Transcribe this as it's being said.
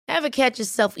Ever catch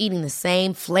yourself eating the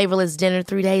same flavorless dinner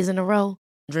 3 days in a row?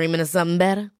 Dreaming of something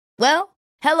better? Well,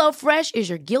 HelloFresh is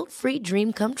your guilt-free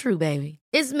dream come true, baby.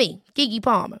 It's me, Keke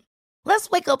Palmer. Let's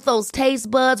wake up those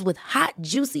taste buds with hot,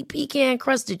 juicy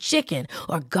pecan-crusted chicken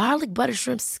or garlic butter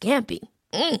shrimp scampi.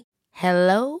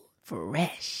 Hello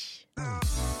Fresh.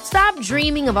 Stop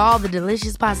dreaming of all the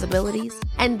delicious possibilities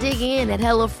and dig in at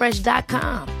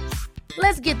HelloFresh.com.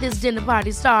 Let's get this dinner party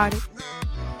started.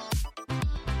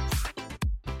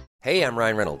 Hey, I'm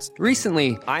Ryan Reynolds.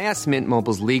 Recently, I asked Mint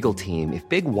Mobile's legal team if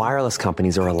big wireless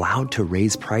companies are allowed to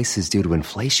raise prices due to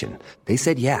inflation. They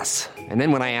said yes. And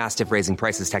then when I asked if raising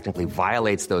prices technically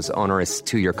violates those onerous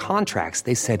two-year contracts,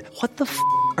 they said, "What the f***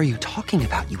 are you talking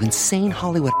about, you insane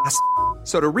Hollywood ass?"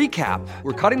 So to recap,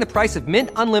 we're cutting the price of Mint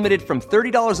Unlimited from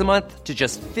 $30 a month to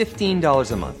just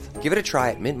 $15 a month. Give it a try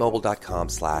at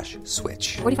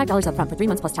mintmobile.com/switch. $45 up front for 3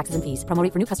 months plus taxes and fees. Promo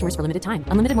rate for new customers for limited time.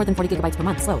 Unlimited more than 40 gigabytes per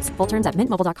month. Slows full terms at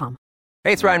mintmobile.com.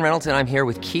 Hey, it's Ryan Reynolds, and I'm here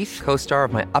with Keith, co-star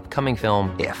of my upcoming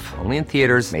film, If, only in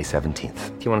theaters May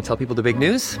 17th. Do you want to tell people the big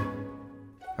news?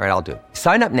 All right, I'll do it.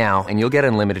 Sign up now and you'll get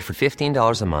unlimited for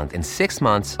 $15 a month and 6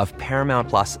 months of Paramount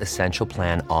Plus Essential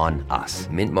Plan on us.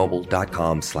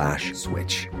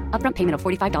 mintmobile.com/switch. Upfront payment of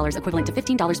 $45 equivalent to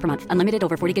 $15 per month. Unlimited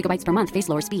over 40 gigabytes per month. Face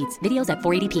lower speeds. Videos at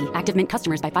 480p. Active Mint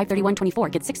customers by 531.24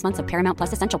 get 6 months of Paramount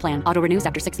Plus Essential Plan. Auto renews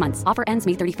after 6 months. Offer ends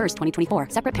May 31st, 2024.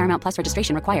 Separate Paramount Plus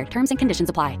registration required. Terms and conditions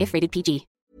apply if rated PG.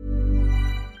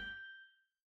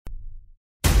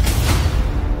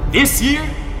 This year,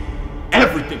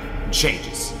 everything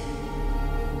changes.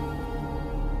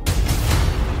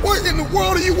 What in the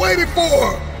world are you waiting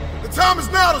for? The time is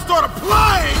now to start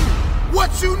applying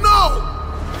what you know.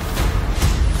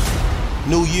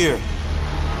 New year,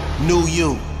 new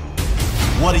you.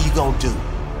 What are you gonna do?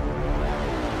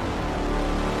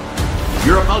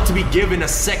 You're about to be given a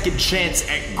second chance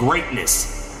at greatness.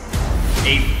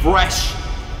 A fresh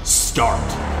start.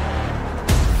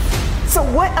 So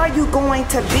what are you going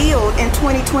to build in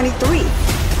 2023?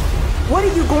 What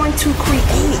are you going to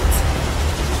create?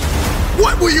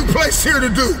 What were you placed here to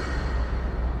do?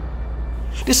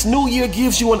 This new year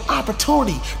gives you an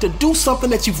opportunity to do something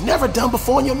that you've never done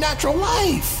before in your natural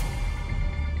life.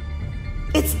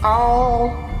 It's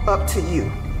all up to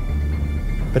you.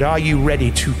 But are you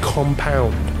ready to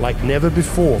compound like never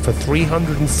before for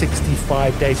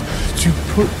 365 days, to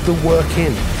put the work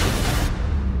in?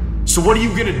 So what are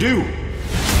you gonna do?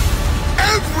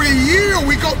 Every year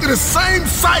we go through the same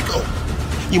cycle.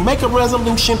 You make a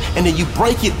resolution and then you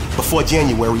break it before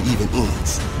January even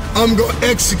ends. I'm gonna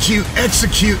execute.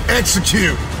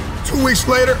 2 weeks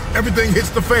later, everything hits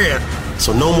the fan.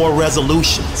 So no more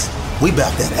resolutions. We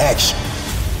back that action.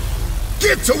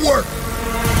 Get to work.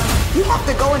 You have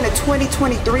to go into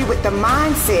 2023 with the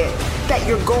mindset that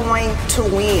you're going to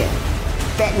win.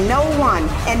 That no one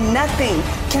and nothing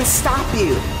can stop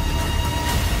you.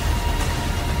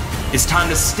 It's time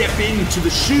to step into the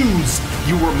shoes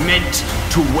you were meant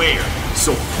to wear.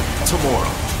 So tomorrow.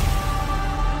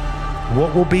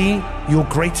 What will be your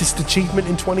greatest achievement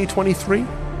in 2023?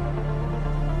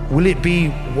 Will it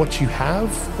be what you have,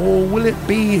 or will it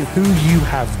be who you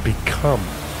have become?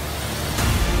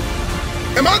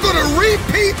 Am I gonna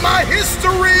repeat my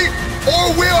history,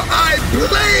 or will I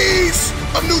blaze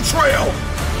a new trail?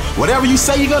 Whatever you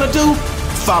say you're gonna do,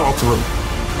 follow through.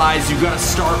 Guys, you gotta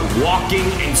start walking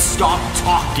and stop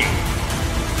talking.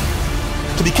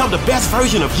 To become the best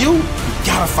version of you, you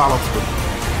gotta follow through.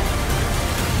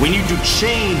 We need to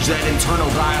change that internal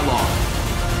dialogue.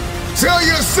 Tell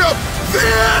yourself,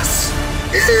 this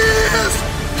is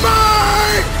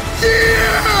my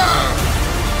year!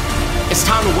 It's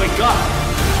time to wake up.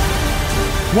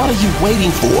 What are you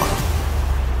waiting for?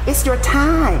 It's your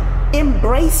time.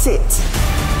 Embrace it.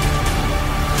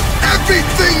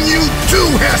 Everything you do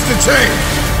has to change.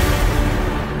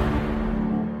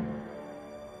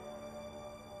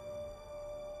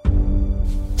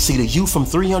 See, the you from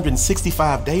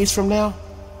 365 days from now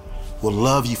will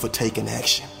love you for taking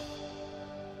action.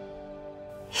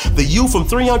 The you from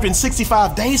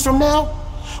 365 days from now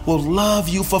will love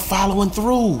you for following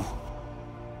through.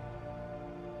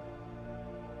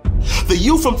 The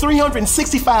you from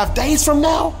 365 days from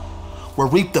now will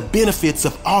reap the benefits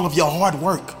of all of your hard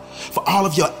work, for all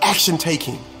of your action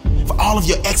taking, for all of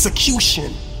your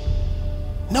execution.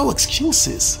 No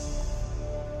excuses.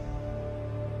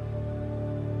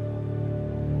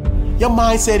 Your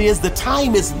mindset is the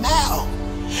time is now,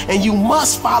 and you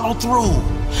must follow through.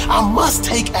 I must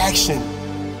take action.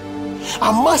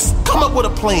 I must come up with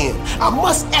a plan. I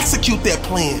must execute that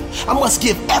plan. I must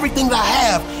give everything that I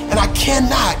have, and I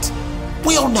cannot,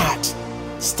 will not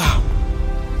stop.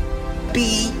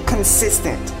 Be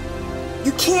consistent.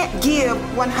 You can't give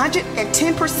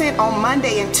 110% on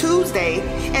Monday and Tuesday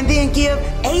and then give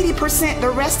 80% the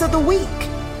rest of the week.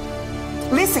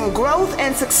 Listen, growth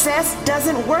and success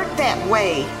doesn't work that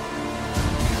way.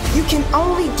 You can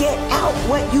only get out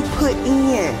what you put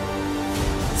in.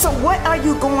 So what are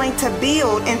you going to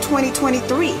build in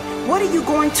 2023? What are you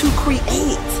going to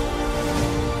create?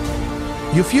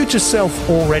 Your future self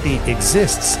already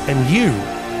exists, and you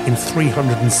in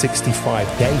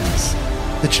 365 days.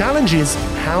 The challenge is,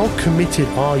 how committed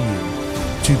are you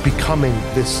to becoming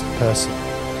this person?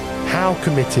 How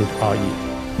committed are you?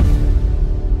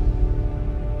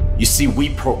 You see, we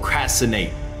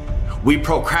procrastinate. We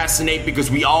procrastinate because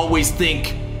we always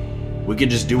think we can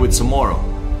just do it tomorrow.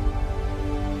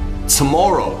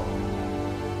 Tomorrow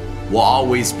will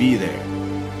always be there.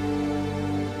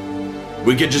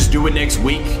 We could just do it next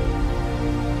week.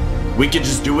 We could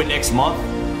just do it next month.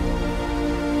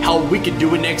 Hell, we could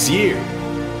do it next year.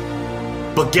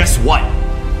 But guess what?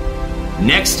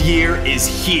 Next year is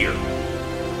here.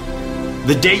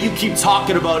 The day you keep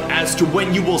talking about as to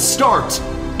when you will start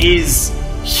is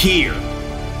here.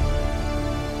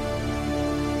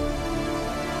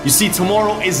 You see,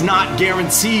 tomorrow is not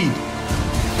guaranteed.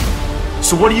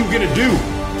 So what are you gonna do?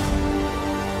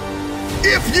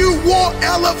 If you want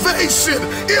elevation,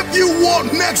 if you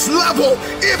want next level,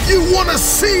 if you want to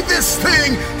see this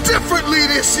thing differently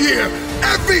this year,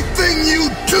 everything you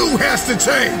do has to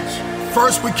change.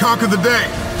 First, we conquer the day,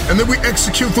 and then we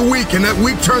execute the week, and that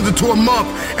week turns into a month,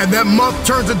 and that month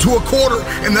turns into a quarter,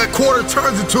 and that quarter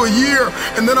turns into a year,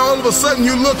 and then all of a sudden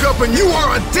you look up and you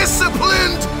are a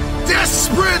disciplined,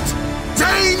 desperate,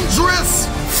 dangerous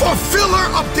fulfiller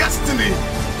of destiny.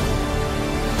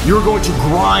 You're going to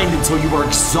grind until you are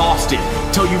exhausted,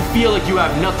 until you feel like you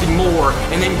have nothing more,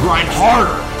 and then grind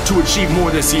harder to achieve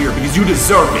more this year because you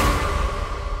deserve it.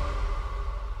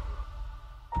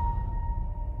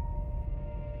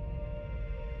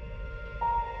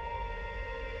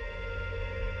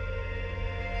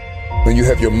 When you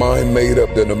have your mind made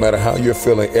up that no matter how you're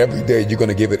feeling, every day you're going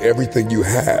to give it everything you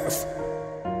have.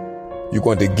 You're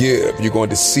going to give, you're going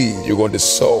to seed, you're going to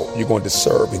sow, you're going to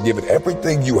serve and give it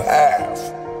everything you have.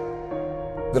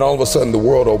 Then all of a sudden the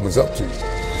world opens up to you.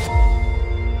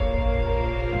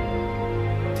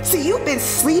 See, you've been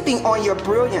sleeping on your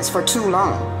brilliance for too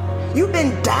long. You've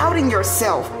been doubting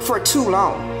yourself for too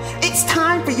long. It's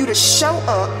time for you to show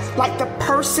up like the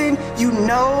person you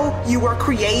know you were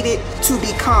created to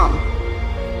become.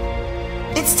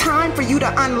 It's time for you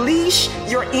to unleash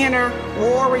your inner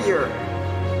warrior.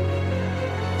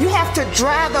 You have to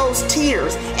dry those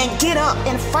tears and get up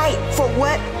and fight for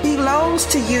what belongs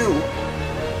to you.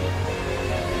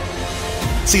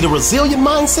 See, the resilient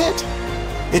mindset,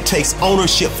 it takes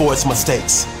ownership for its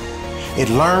mistakes. It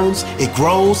learns, it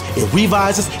grows, it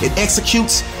revises, it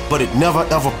executes, but it never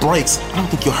ever breaks. I don't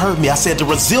think you heard me. I said the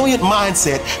resilient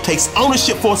mindset takes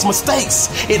ownership for its mistakes.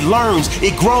 It learns,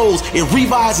 it grows, it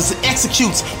revises, it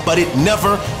executes, but it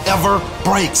never ever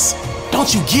breaks.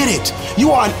 Don't you get it?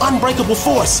 You are an unbreakable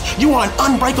force. You are an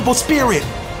unbreakable spirit.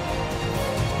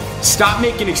 Stop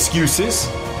making excuses.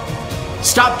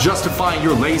 Stop justifying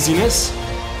your laziness.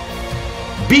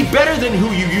 Be better than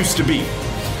who you used to be.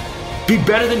 Be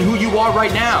better than who you are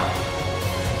right now.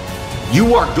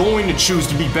 You are going to choose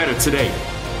to be better today.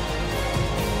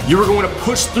 You are going to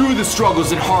push through the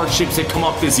struggles and hardships that come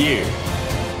up this year.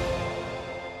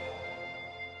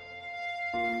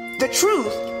 The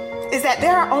truth is that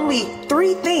there are only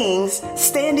 3 things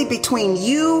standing between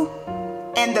you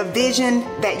and the vision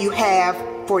that you have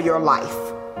for your life.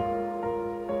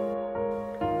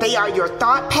 They are your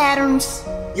thought patterns,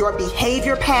 your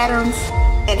behavior patterns,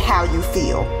 and how you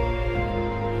feel.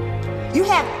 You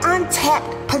have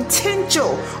untapped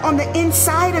potential on the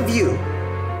inside of you.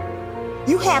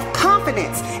 You have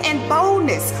confidence and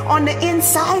boldness on the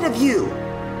inside of you.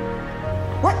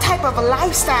 What type of a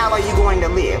lifestyle are you going to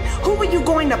live? Who are you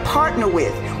going to partner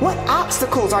with? What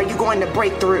obstacles are you going to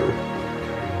break through?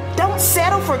 Don't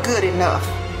settle for good enough.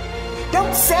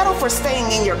 Don't settle for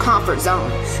staying in your comfort zone.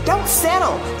 Don't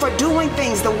settle for doing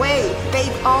things the way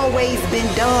they've always been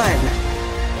done.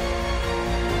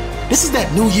 This is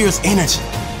that New Year's energy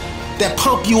that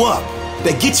pump you up,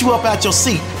 that get you up out your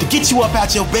seat, to get you up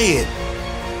out your bed,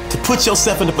 to put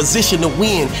yourself in a position to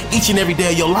win each and every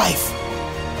day of your life.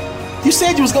 You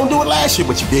said you was gonna do it last year,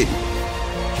 but you didn't.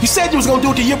 You said you was gonna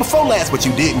do it the year before last, but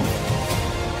you didn't.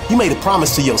 You made a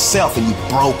promise to yourself and you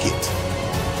broke it.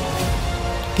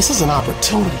 This is an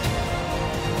opportunity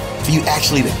for you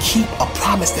actually to keep a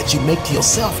promise that you make to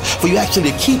yourself, for you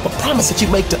actually to keep a promise that you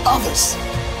make to others.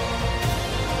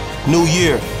 New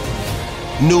year,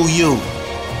 new you.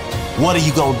 What are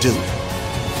you gonna do?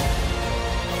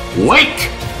 Wake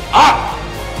up!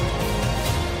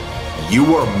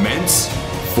 You are meant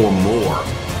for more.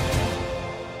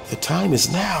 The time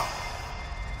is now.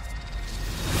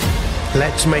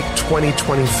 Let's make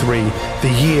 2023 the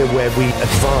year where we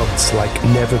advance like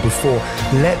never before.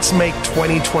 Let's make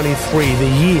 2023 the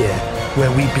year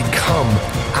where we become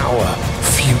our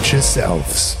future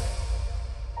selves.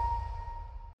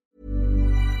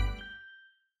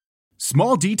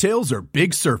 Small details are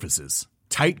big surfaces.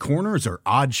 Tight corners are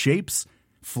odd shapes.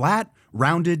 Flat,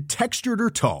 rounded, textured, or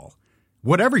tall.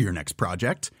 Whatever your next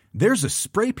project, there's a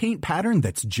spray paint pattern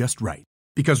that's just right.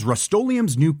 Because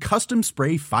Rust-Oleum's new Custom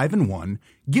Spray 5-in-1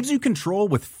 gives you control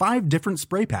with 5 different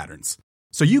spray patterns.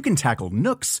 So you can tackle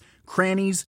nooks,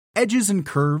 crannies, edges, and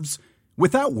curves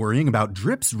without worrying about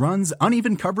drips, runs,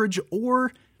 uneven coverage,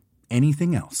 or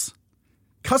anything else.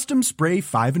 Custom Spray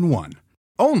 5-in-1.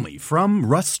 Only from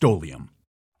Rust-Oleum.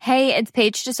 Hey, it's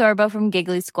Paige DeSorbo from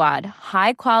Giggly Squad.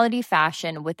 High quality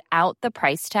fashion without the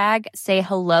price tag. Say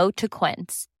hello to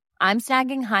Quince. I'm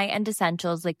snagging high-end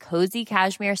essentials like cozy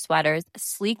cashmere sweaters,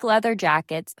 sleek leather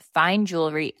jackets, fine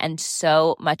jewelry, and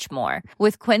so much more.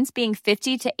 With Quince being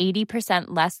 50 to 80%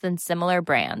 less than similar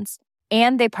brands.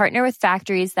 And they partner with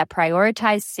factories that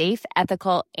prioritize safe,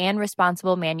 ethical, and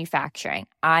responsible manufacturing.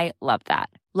 I love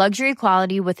that. Luxury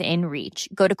quality within reach.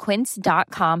 Go to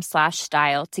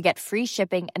quince.com/style to get free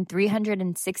shipping and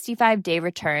 365-day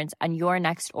returns on your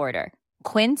next order.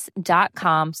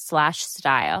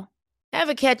 Quince.com/style.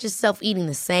 Ever catch yourself eating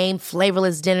the same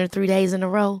flavorless dinner 3 days in a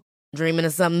row? Dreaming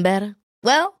of something better?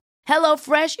 Well,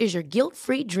 HelloFresh is your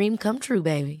guilt-free dream come true,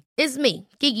 baby. It's me,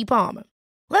 Keke Palmer.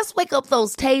 Let's wake up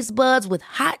those taste buds with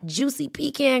hot, juicy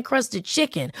pecan-crusted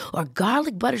chicken or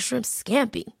garlic butter shrimp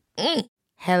scampi.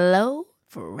 Hello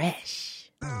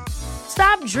Fresh.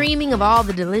 Stop dreaming of all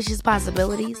the delicious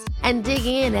possibilities and dig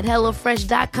in at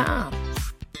HelloFresh.com.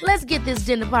 Let's get this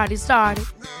dinner party started.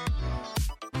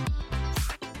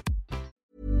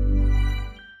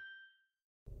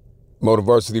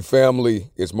 Motiversity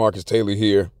family, it's Marcus Taylor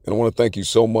here, and I want to thank you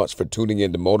so much for tuning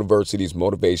in to Motiversity's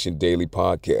Motivation Daily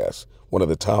Podcast, one of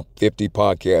the top 50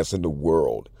 podcasts in the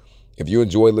world. If you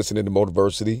enjoy listening to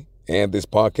Motiversity and this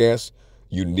podcast,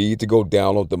 you need to go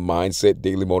download the Mindset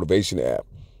Daily Motivation app.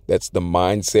 That's the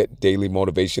Mindset Daily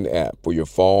Motivation app for your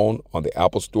phone on the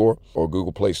Apple Store or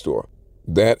Google Play Store.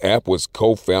 That app was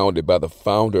co-founded by the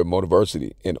founder of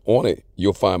Motiversity, and on it,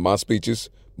 you'll find my speeches,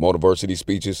 Motiversity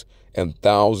speeches, and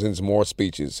thousands more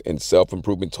speeches and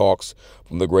self-improvement talks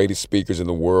from the greatest speakers in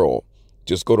the world.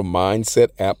 Just go to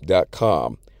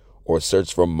mindsetapp.com or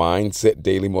search for Mindset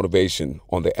Daily Motivation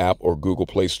on the app or Google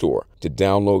Play Store to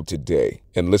download today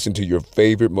and listen to your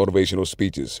favorite motivational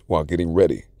speeches while getting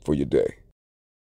ready for your day.